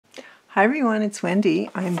Hi everyone, it's Wendy.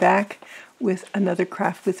 I'm back with another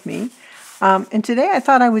craft with me. And today I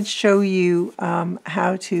thought I would show you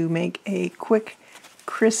how to make a quick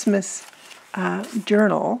Christmas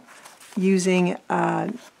journal using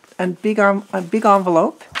a big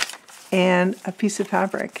envelope and a piece of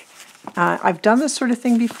fabric. I've done this sort of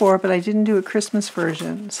thing before, but I didn't do a Christmas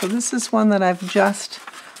version. So this is one that I've just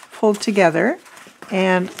pulled together,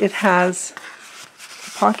 and it has a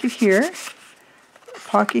pocket here,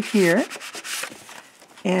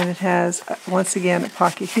 and it has once again a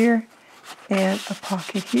pocket here and a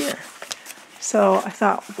pocket here. So I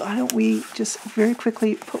thought, why don't we just very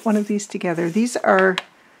quickly put one of these together. These are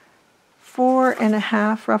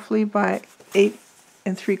 4.5 roughly by 8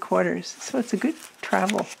 3/4, so it's a good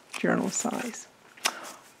travel journal size.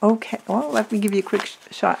 Okay, well, let me give you a quick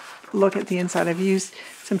look at the inside. I've used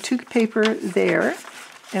some toque paper there,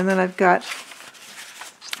 and then I've got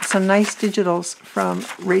some nice digitals from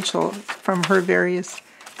Rachel from her various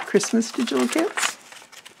Christmas digital kits.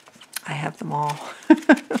 I have them all.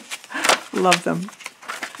 Love them.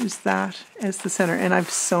 There's that as the center, and I've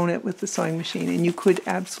sewn it with the sewing machine, and you could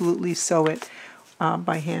absolutely sew it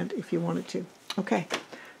by hand if you wanted to. Okay,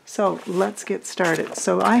 so let's get started.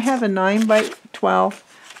 So I have a 9 by 12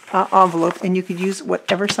 envelope, and you could use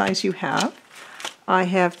whatever size you have. I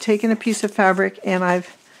have taken a piece of fabric and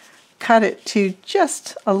I've cut it to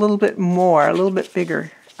just a little bit more, a little bit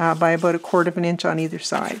bigger, by about 1/4 inch on either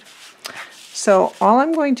side. So all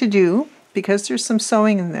I'm going to do, because there's some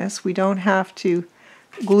sewing in this, we don't have to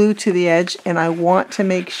glue to the edge, and I want to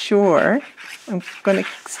make sure I'm going to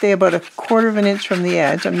stay about 1/4 inch from the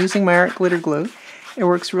edge. I'm using my art glitter glue. It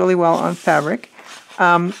works really well on fabric,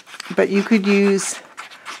 but you could use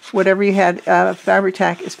whatever you had. Fabric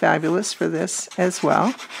tack is fabulous for this as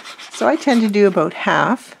well. So I tend to do about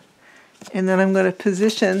half. And then I'm going to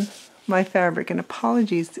position my fabric. And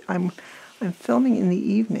apologies, I'm filming in the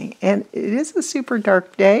evening, and it is a super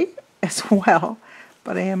dark day as well,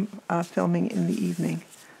 but I am filming in the evening.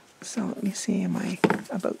 So let me see, am I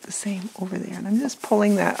about the same over there? And I'm just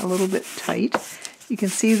pulling that a little bit tight. You can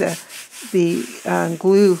see the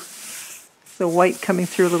glue, the white coming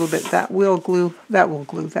through a little bit. That will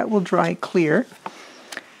dry clear.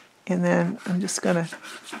 And then I'm just going to,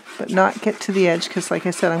 but not get to the edge, because like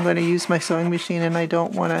I said, I'm going to use my sewing machine, and I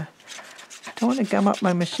don't want to gum up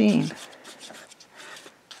my machine.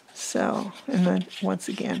 So, and then once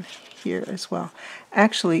again here as well.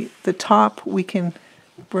 Actually, the top we're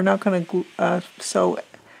not going to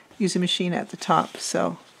use a machine at the top,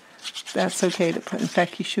 so that's okay to put. In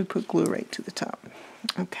fact, you should put glue right to the top.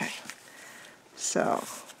 Okay, so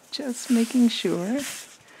just making sure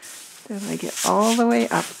that I get all the way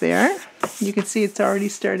up there. You can see it's already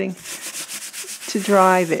starting to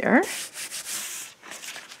dry there,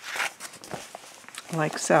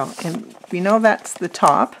 like so. And we know that's the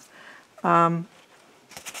top. I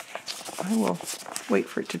will wait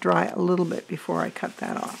for it to dry a little bit before I cut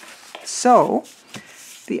that off. So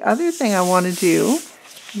the other thing I want to do,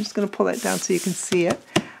 I'm just going to pull that down so you can see it.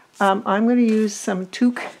 I'm going to use some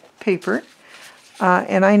toque paper.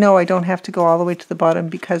 And I know I don't have to go all the way to the bottom,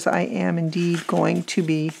 because I am indeed going to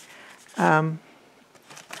be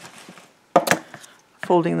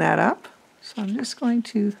folding that up. So I'm just going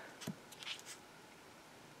to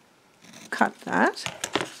cut that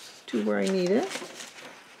to where I need it.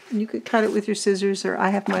 And you could cut it with your scissors, or I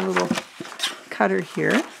have my little cutter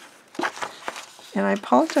here. And I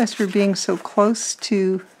apologize for being so close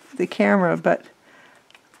to the camera, but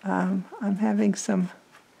I'm having some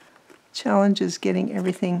challenges getting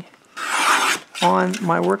everything on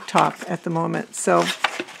my worktop at the moment, so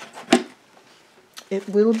it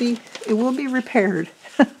will be repaired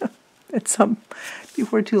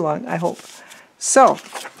before too long, I hope. So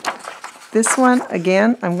this one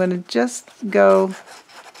again, I'm going to just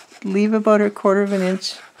leave about 1/4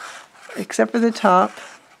 inch, except for the top,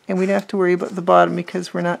 and we don't have to worry about the bottom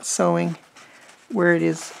because we're not sewing where it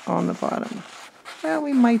is on the bottom. Well,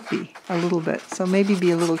 we might be a little bit, so maybe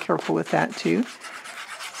be a little careful with that too.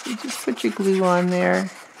 So just put your glue on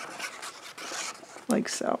there, like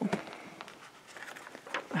so.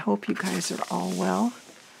 I hope you guys are all well,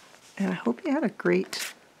 and I hope you had a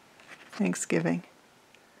great Thanksgiving.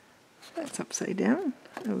 That's upside down.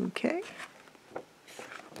 Okay.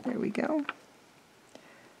 There we go.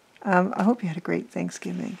 I hope you had a great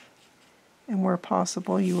Thanksgiving, and where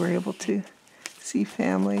possible you were able to see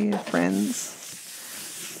family and friends.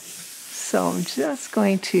 So I'm just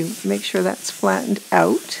going to make sure that's flattened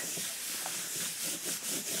out,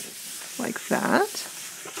 like that.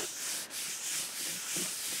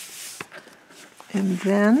 And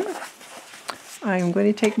then I'm going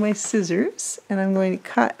to take my scissors and I'm going to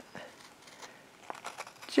cut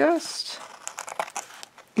just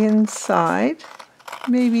inside,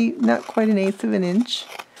 maybe not quite 1/8 of an inch.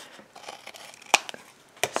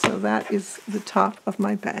 So that is the top of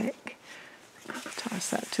my bag. Toss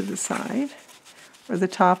that to the side, or the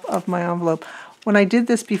top of my envelope. When I did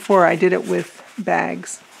this before, I did it with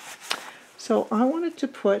bags. So I wanted to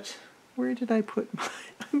put, where did I put my,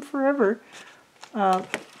 I'm forever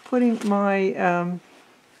putting my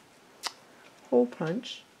hole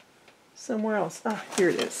punch somewhere else. Ah, here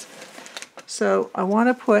it is. So I want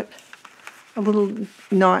to put a little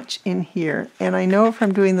notch in here, and I know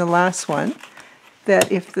from doing the last one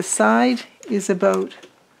that if the side is about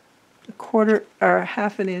 1/4 or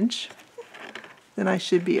 1/2 an inch, then I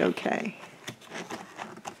should be okay.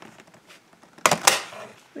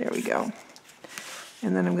 There we go.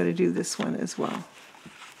 And then I'm going to do this one as well.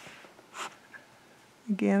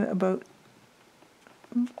 Again, about,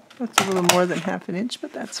 that's a little more than 1/2 an inch,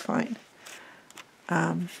 but that's fine.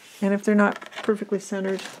 And if they're not perfectly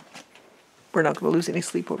centered, we're not going to lose any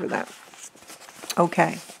sleep over that.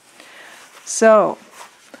 Okay. So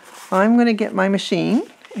I'm going to get my machine,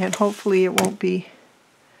 and hopefully it won't be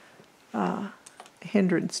a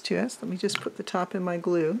hindrance to us. Let me just put the top in my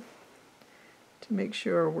glue to make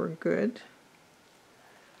sure we're good.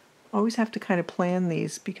 Always have to kind of plan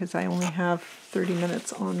these because I only have 30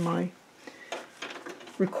 minutes on my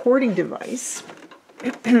recording device.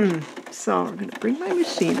 So I'm going to bring my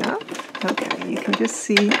machine up. Okay, you can just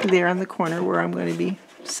see there on the corner where I'm going to be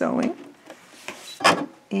sewing.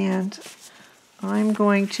 And I'm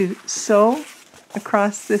going to sew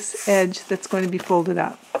across this edge that's going to be folded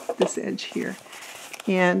up, this edge here.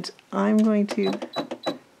 And I'm going to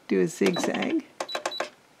do a zigzag.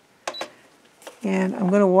 And I'm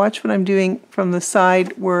going to watch what I'm doing from the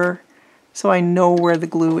side where, so I know where the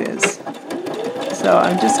glue is. So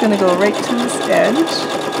I'm just going to go right to this edge.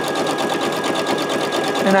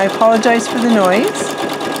 And I apologize for the noise.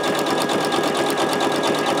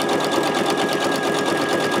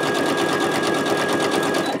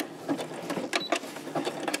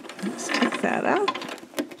 Let's take that out.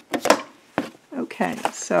 Okay,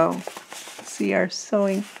 so see our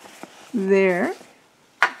sewing there.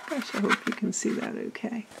 Gosh, I hope you can see that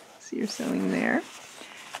okay. See your sewing there.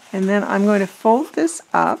 And then I'm going to fold this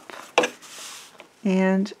up,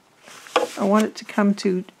 and I want it to come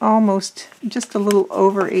to almost just a little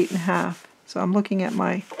over 8.5. So I'm looking at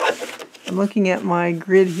my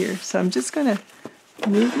grid here. So I'm just going to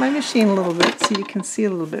move my machine a little bit so you can see a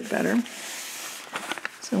little bit better.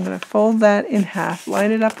 So I'm going to fold that in half,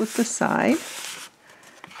 line it up with the side.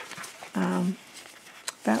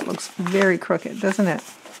 That looks very crooked, doesn't it?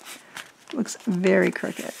 It looks very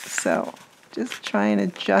crooked. So just try and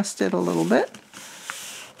adjust it a little bit.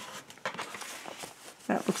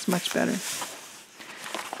 That looks much better.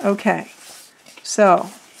 Okay,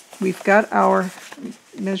 so we've got our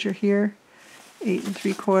measure here, 8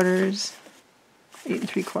 3/4, 8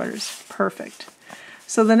 3/4. Perfect.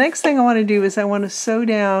 So the next thing I want to do is I want to sew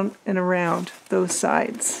down and around those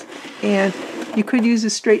sides. And you could use a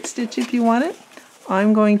straight stitch if you want it.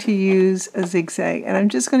 I'm going to use a zigzag, and I'm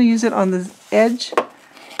just going to use it on the edge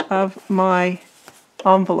of my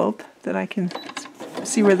envelope that I can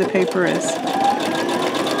see where the paper is.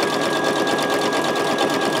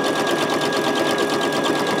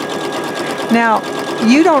 Now,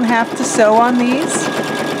 you don't have to sew on these.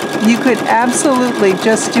 You could absolutely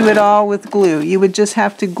just do it all with glue. You would just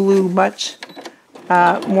have to glue much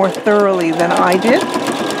more thoroughly than I did.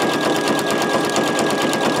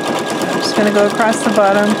 I'm just going to go across the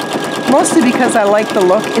bottom, mostly because I like the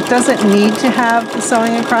look. It doesn't need to have the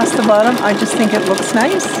sewing across the bottom. I just think it looks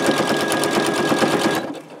nice.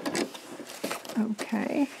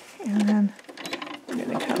 Okay, and then we're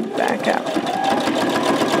going to come back up,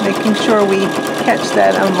 making sure we catch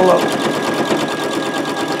that envelope.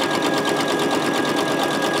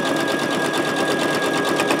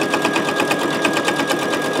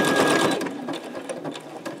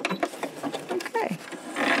 Okay,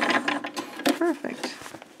 perfect.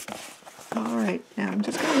 All right, now I'm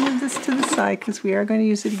just going to move this to the side because we are going to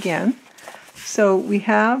use it again. So we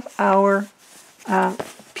have our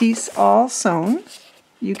piece all sewn.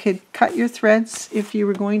 You could cut your threads if you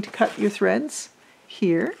were going to cut your threads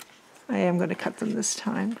here. I am going to cut them this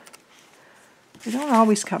time. I don't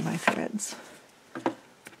always cut my threads.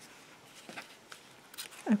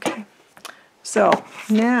 Okay, so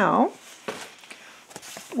now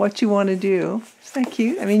what you want to do, isn't that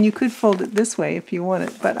cute? I mean, you could fold it this way if you want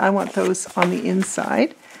it, but I want those on the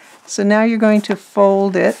inside. So now you're going to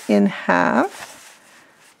fold it in half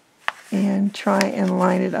and try and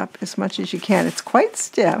line it up as much as you can. It's quite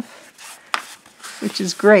stiff, which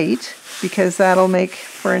is great. because that'll make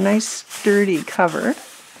for a nice sturdy cover.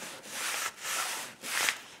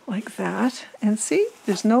 Like that. And see,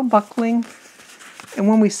 there's no buckling. And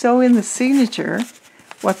when we sew in the signature,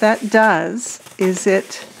 what that does is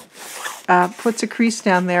it puts a crease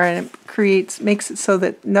down there, and it makes it so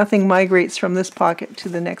that nothing migrates from this pocket to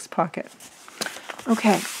the next pocket.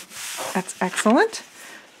 Okay, that's excellent.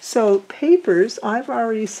 So papers, I've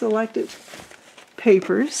already selected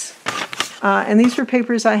papers. And these were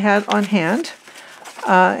papers I had on hand.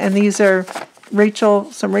 And these are some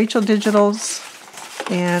Rachel Digitals.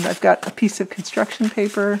 And I've got a piece of construction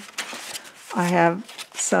paper. I have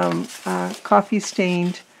some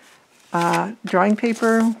coffee-stained drawing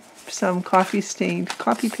paper, some coffee-stained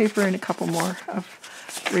copy paper, and a couple more of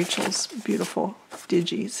Rachel's beautiful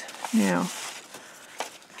digis. Now,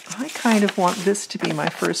 I kind of want this to be my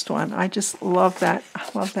first one. I just love that. I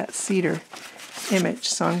love that cedar image.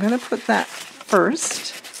 So I'm going to put that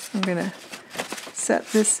first. I'm going to set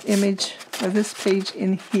this image or this page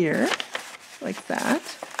in here. Like that.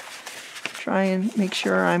 Try and make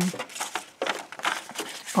sure I'm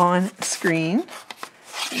on screen.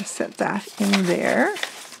 And set that in there.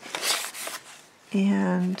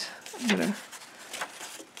 And I'm going to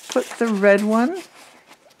put the red one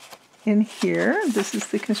in here. This is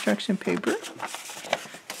the construction paper. I'm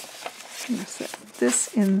going to set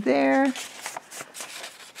this in there.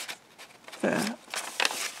 The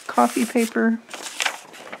coffee paper.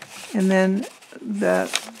 And then the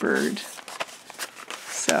bird.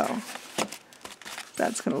 So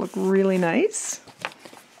that's going to look really nice.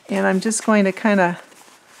 And I'm just going to kind of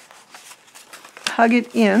hug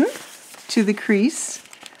it in to the crease,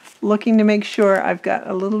 looking to make sure I've got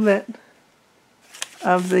a little bit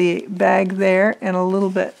of the bag there and a little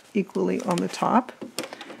bit equally on the top.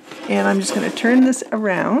 And I'm just going to turn this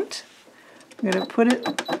around. I'm going to put it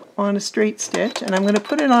on a straight stitch, and I'm going to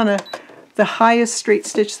put it on the highest straight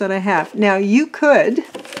stitch that I have. Now you could,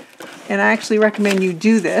 and I actually recommend you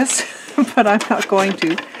do this, but I'm not going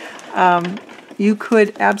to. You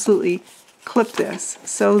could absolutely clip this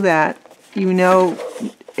so that you know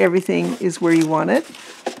everything is where you want it.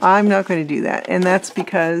 I'm not going to do that, and that's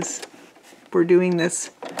because we're doing this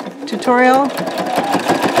tutorial.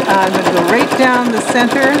 I'm going to go right down the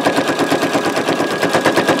center.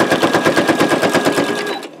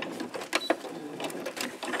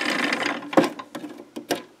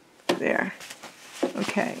 There.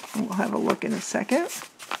 Okay, and we'll have a look in a second.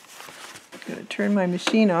 I'm going to turn my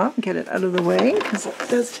machine off and get it out of the way because it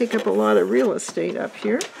does take up a lot of real estate up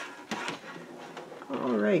here.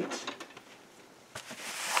 All right.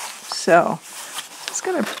 So, just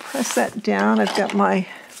going to press that down. I've got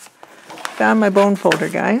found my bone folder,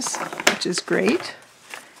 guys, which is great.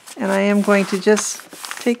 And I am going to just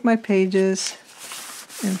take my pages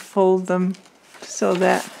and fold them so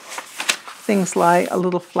that things lie a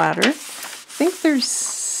little flatter. I think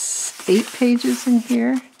there's 8 pages in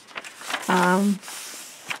here.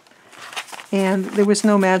 And there was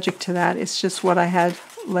no magic to that. It's just what I had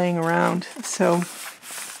laying around. So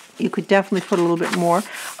you could definitely put a little bit more.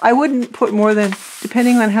 I wouldn't put more than,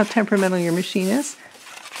 depending on how temperamental your machine is,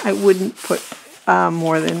 I wouldn't put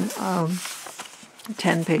more than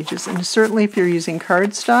 10 pages. And certainly if you're using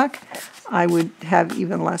cardstock, I would have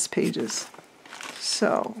even less pages.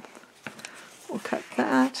 So we'll cut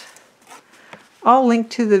that. I'll link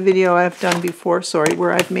to the video I've done before,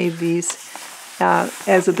 where I've made these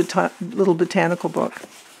as a little botanical book.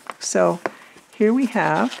 So here we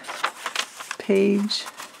have page,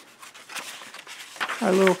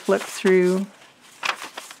 our little flip through,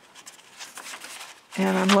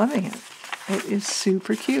 and I'm loving it. It is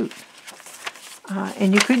super cute.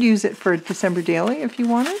 And you could use it for December Daily if you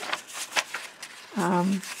wanted.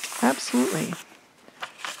 Absolutely.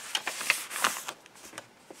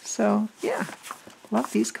 So yeah,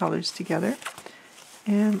 love these colors together.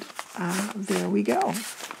 And there we go.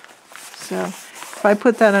 So if I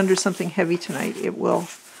put that under something heavy tonight, it will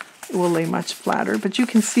lay much flatter. But you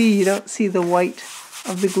can see, you don't see the white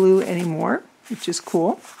of the glue anymore, which is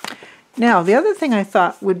cool. Now, the other thing I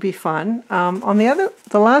thought would be fun, on the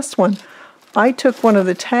last one, I took one of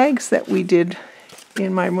the tags that we did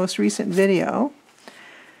in my most recent video,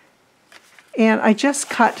 and I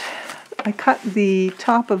cut the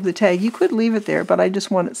top of the tag. You could leave it there, but I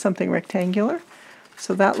just wanted something rectangular.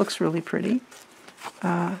 So that looks really pretty.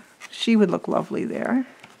 She would look lovely there.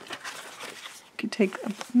 You could take,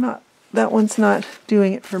 that one's not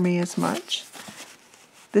doing it for me as much.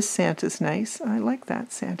 This Santa's nice. I like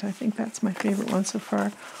that Santa. I think that's my favorite one so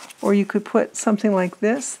far. Or you could put something like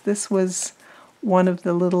this. This was one of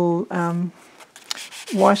the little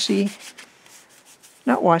washi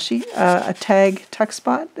not washi, a tag tuck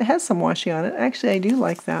spot. It has some washi on it. Actually, I do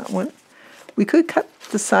like that one. We could cut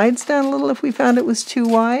the sides down a little if we found it was too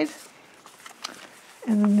wide.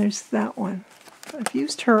 And then there's that one. I've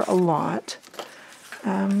used her a lot.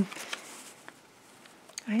 I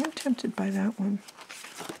am tempted by that one.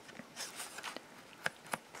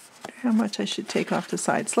 How much I should take off the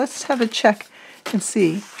sides. Let's have a check and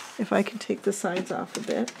see if I can take the sides off a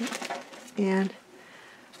bit. And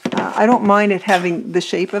I don't mind it having the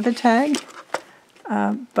shape of a tag,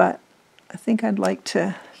 but I think I'd like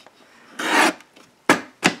to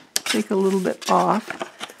take a little bit off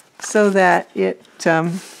so that it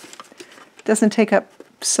doesn't take up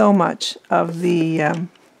so much of the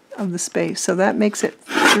space. So that makes it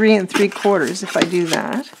 3 3/4 if I do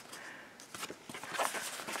that.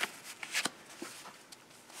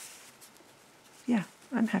 Yeah,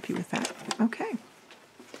 I'm happy with that. Okay.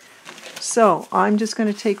 So I'm just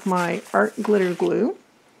going to take my art glitter glue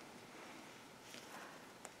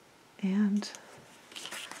and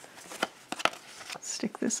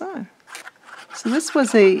stick this on. So this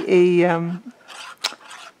was a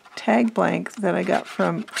tag blank that I got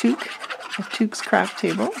from Took at Took's Craft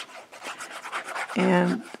Table,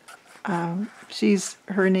 and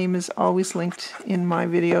her name is always linked in my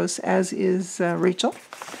videos, as is Rachel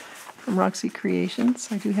from Roxy Creations.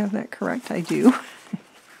 I do have that correct. I do.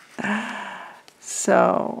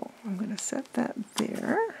 So I'm going to set that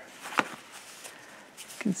there.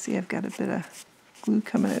 You can see I've got a bit of glue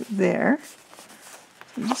coming out there.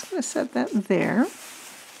 So I'm just going to set that there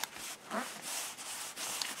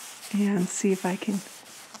and see if I can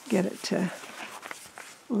get it to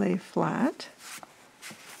lay flat.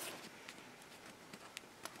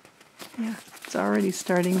 Yeah, it's already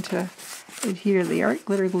starting to adhere. The art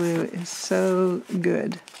glitter glue is so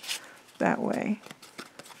good that way.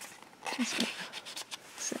 Just gonna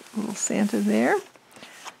set a little Santa there.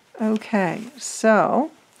 Okay,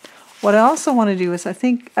 so what I also want to do is I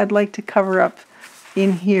think I'd like to cover up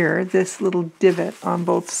in here this little divot on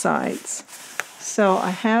both sides. So I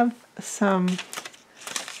have some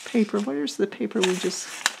paper. Where's the paper we just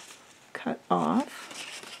cut off?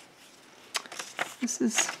 This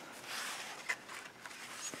is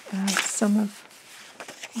some of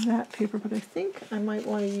that paper, but I think I might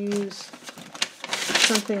want to use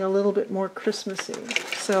something a little bit more Christmassy.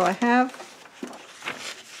 So I have,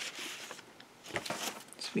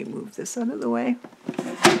 let me move this out of the way.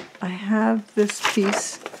 I have this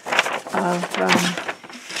piece of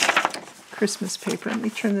Christmas paper. Let me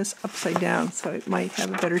turn this upside down so it might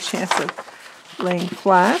have a better chance of laying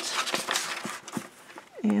flat.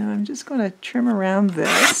 And I'm just going to trim around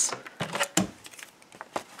this.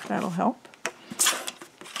 That'll help.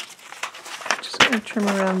 Just going to trim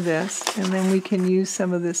around this, and then we can use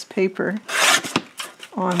some of this paper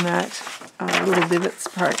on that little divots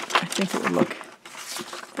part. I think it would look,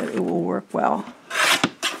 that it will work well.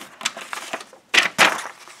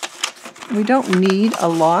 We don't need a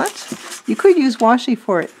lot. You could use washi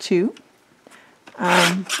for it too,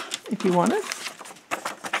 if you wanted.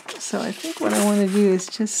 So I think what I want to do is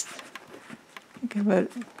just think about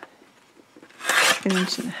 1.5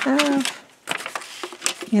 inches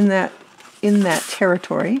in that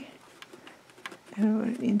territory, and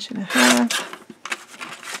about 1.5 inches.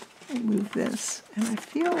 Move this, and I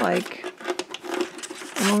feel like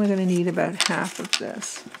I'm only going to need about half of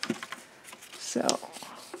this. So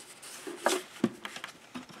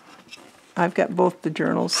I've got both the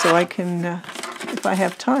journals, so I can, if I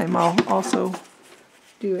have time, I'll also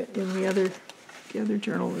do it in the other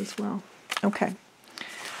journal as well. Okay.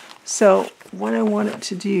 So what I want it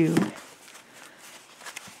to do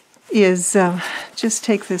is just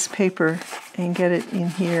take this paper and get it in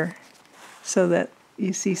here so that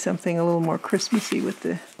you see something a little more Christmassy with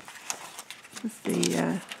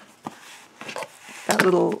that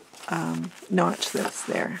little notch that's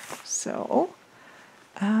there. So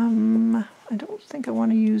I don't think I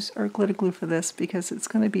want to use our glitter glue for this because it's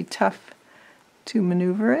going to be tough to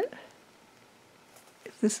maneuver it.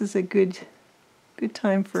 If this is a good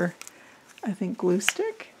time for, I think, glue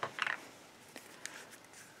stick.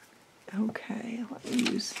 Okay, let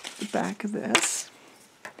me use the back of this.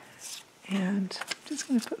 And I'm just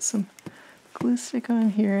going to put some glue stick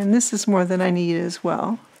on here. And this is more than I need as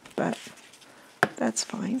well, but that's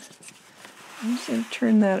fine. I'm just going to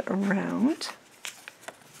turn that around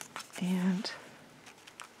and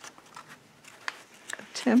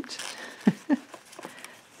attempt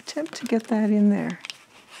to get that in there.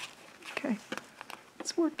 Okay,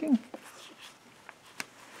 it's working.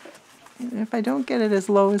 And if I don't get it as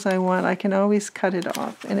low as I want, I can always cut it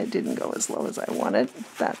off, and it didn't go as low as I wanted.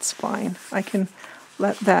 That's fine. I can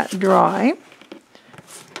let that dry,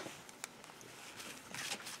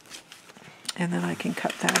 and then I can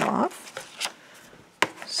cut that off.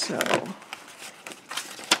 So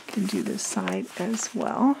I can do this side as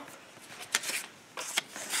well.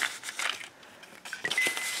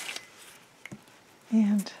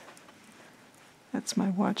 And that's my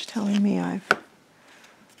watch telling me I've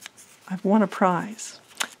won a prize.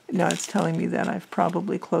 No, it's telling me that I've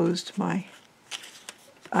probably closed my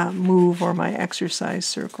move or my exercise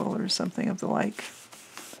circle or something of the like.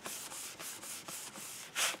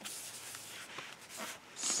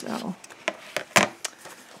 So,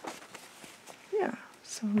 yeah,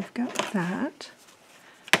 so we've got that.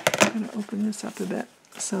 I'm going to open this up a bit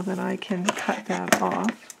so that I can cut that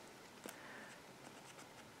off.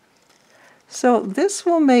 So this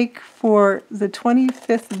will make for the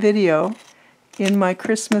 25th video in my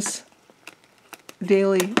Christmas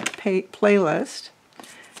daily playlist.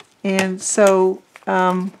 And so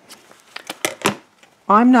I'm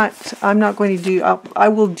not going to do, I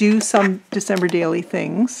will do some December daily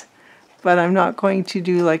things, but I'm not going to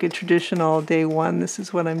do like a traditional day one, this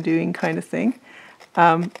is what I'm doing kind of thing.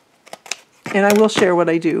 And I will share what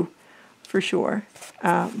I do for sure.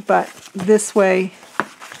 But this way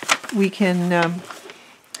we can,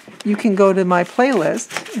 you can go to my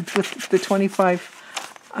playlist with the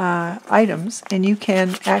 25 items, and you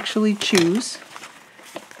can actually choose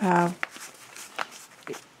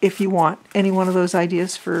if you want any one of those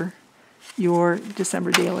ideas for your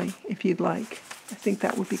December daily, if you'd like. I think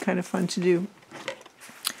that would be kind of fun to do.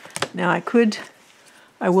 Now I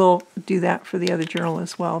will do that for the other journal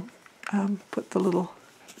as well. Put the little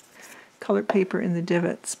colored paper in the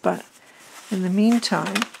divots, but in the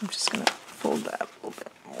meantime, I'm just going to fold that a little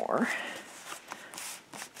bit more.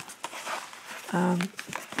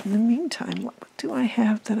 In the meantime, what do I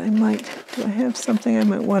have that do I have something I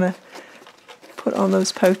might want to put on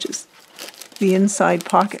those pouches? The inside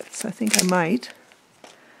pockets, I think I might.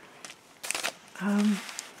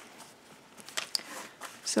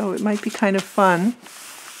 So it might be kind of fun.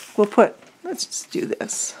 Let's just do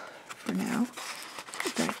this for now.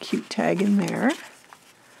 Put that cute tag in there.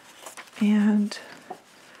 And,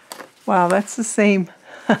 wow, that's the same.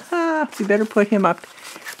 We better put him up.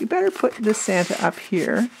 We better put this Santa up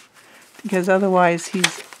here, because otherwise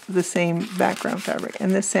he's the same background fabric.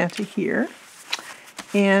 And this Santa here.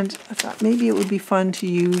 And I thought maybe it would be fun to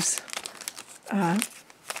use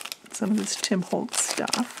some of this Tim Holtz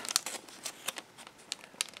stuff.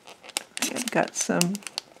 I've got some,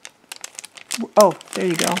 oh, there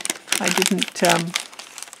you go. I didn't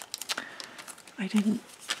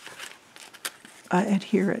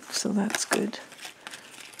adhere it, so that's good.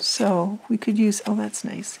 So we could use, oh, that's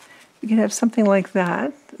nice. We could have something like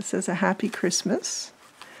that that says a Happy Christmas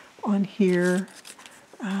on here.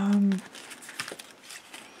 I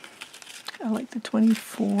like the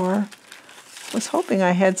 24. I was hoping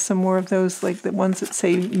I had some more of those, like the ones that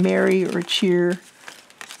say Merry or Cheer.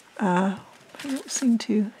 I don't seem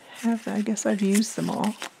to have that. I guess I've used them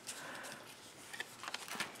all.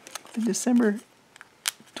 The December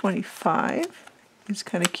 25 is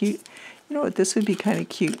kind of cute. You know what this would be kind of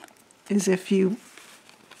cute is if you,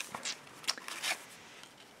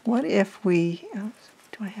 what if we, do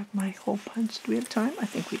I have my hole punch? Do we have time? I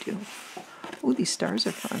think we do. Oh, these stars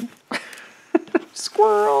are fun.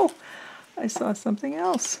 Squirrel! I saw something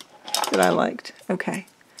else that I liked. Okay.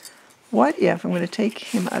 What if, I'm going to take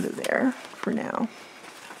him out of there for now.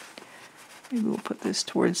 Maybe we'll put this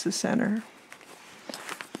towards the center.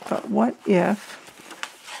 But what if,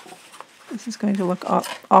 this is going to look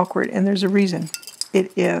awkward, and there's a reason.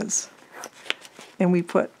 It is. And we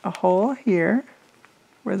put a hole here,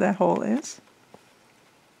 where that hole is.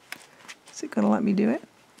 Is it going to let me do it?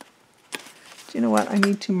 Do you know what? I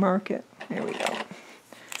need to mark it. There we go.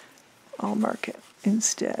 I'll mark it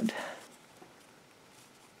instead.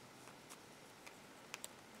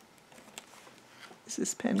 Is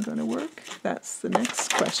this pen going to work? That's the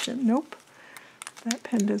next question. Nope. That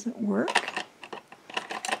pen doesn't work.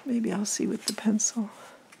 Maybe I'll see with the pencil.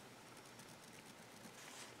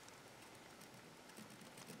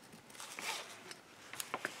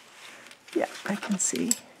 Yeah, I can see.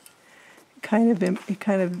 It kind of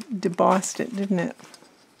debossed it, didn't it?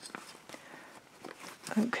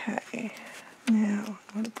 Okay. Now I'm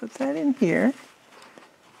going to put that in here.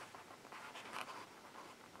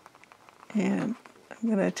 And I'm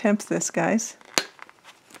going to attempt this, guys.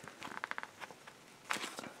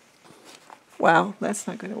 Wow, that's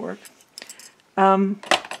not going to work. I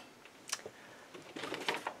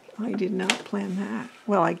did not plan that.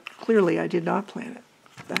 Well, clearly I did not plan it.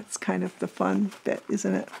 That's kind of the fun bit,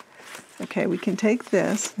 isn't it? Okay, we can take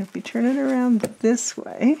this, and if we turn it around this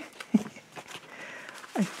way,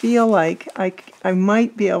 I feel like I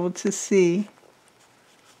might be able to see.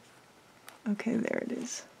 Okay, there it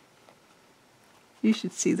is. You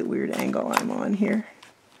should see the weird angle I'm on here.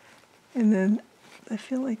 And then I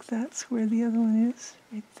feel like that's where the other one is,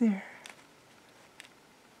 right there.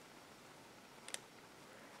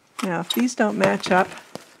 Now, if these don't match up,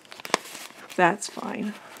 that's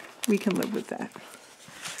fine. We can live with that.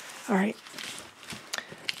 All right.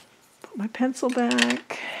 Put my pencil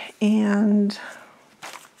back, and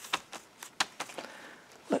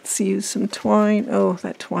let's use some twine. Oh,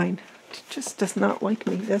 that twine just does not like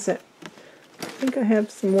me, does it? I think I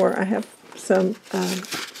have some more. I have some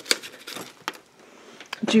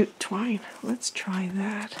jute twine. Let's try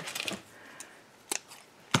that.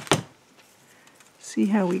 See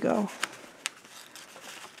how we go.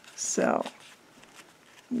 So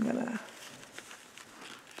I'm gonna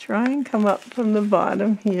try and come up from the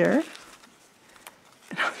bottom here.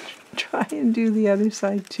 And I'll try and do the other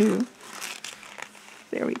side too.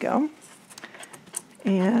 There we go.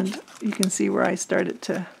 And you can see where I started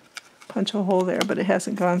to punch a hole there, but it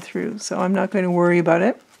hasn't gone through, so I'm not going to worry about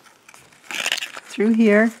it. Through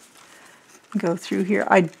here, go through here.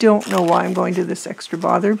 I don't know why I'm going to this extra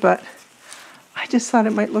bother, but I just thought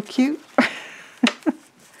it might look cute.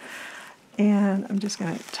 And I'm just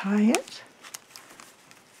going to tie it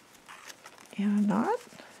in a knot.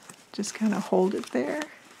 Just kind of hold it there.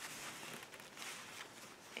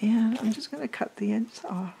 And I'm just going to cut the ends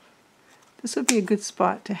off. This would be a good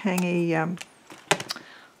spot to hang a,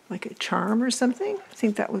 like a charm or something. I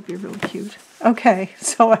think that would be really cute. Okay,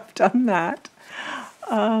 so I've done that.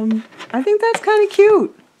 I think that's kind of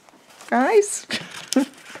cute, guys.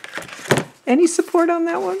 Any support on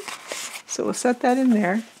that one? So we'll set that in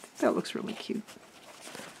there. That looks really cute.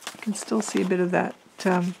 You can still see a bit of that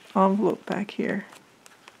envelope back here.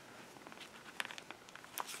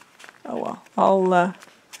 Oh well,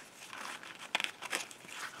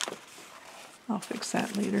 I'll fix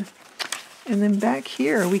that later. And then back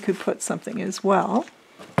here we could put something as well.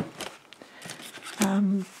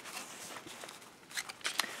 I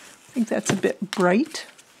think that's a bit bright.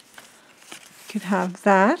 Could have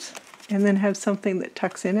that and then have something that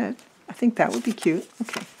tucks in it. I think that would be cute.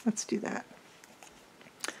 Okay, let's do that.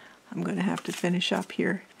 I'm going to have to finish up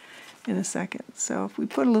here in a second. So if we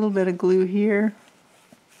put a little bit of glue here,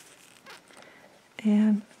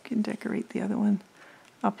 and we can decorate the other one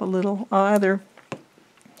up a little. I'll either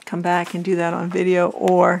come back and do that on video,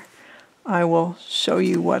 or I will show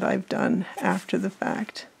you what I've done after the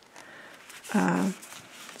fact.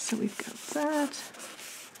 So we've got that,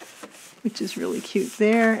 which is really cute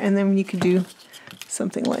there. And then you could do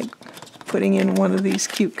something like putting in one of these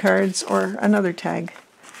cute cards or another tag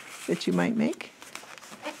that you might make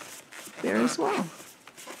there as well.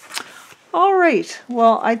 All right,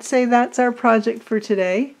 well, I'd say that's our project for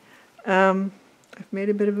today. I've made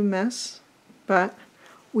a bit of a mess, but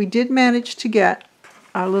we did manage to get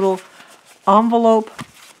a little envelope,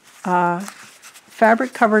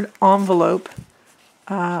 fabric-covered envelope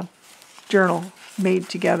journal made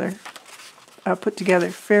together, put together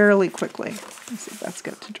fairly quickly. Let's see if that's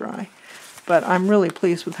got to dry. But I'm really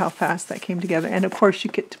pleased with how fast that came together. And of course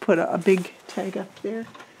you get to put a big tag up there.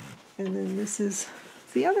 And then this is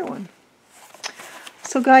the other one.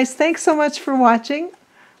 So guys, thanks so much for watching.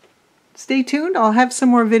 Stay tuned. I'll have some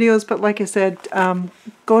more videos, but like I said,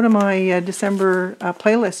 go to my December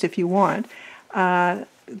playlist if you want.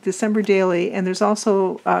 December Daily, and there's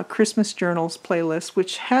also Christmas Journals playlist,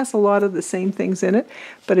 which has a lot of the same things in it,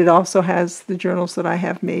 but it also has the journals that I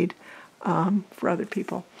have made for other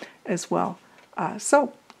people as well.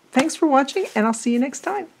 So thanks for watching, and I'll see you next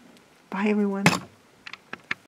time. Bye, everyone.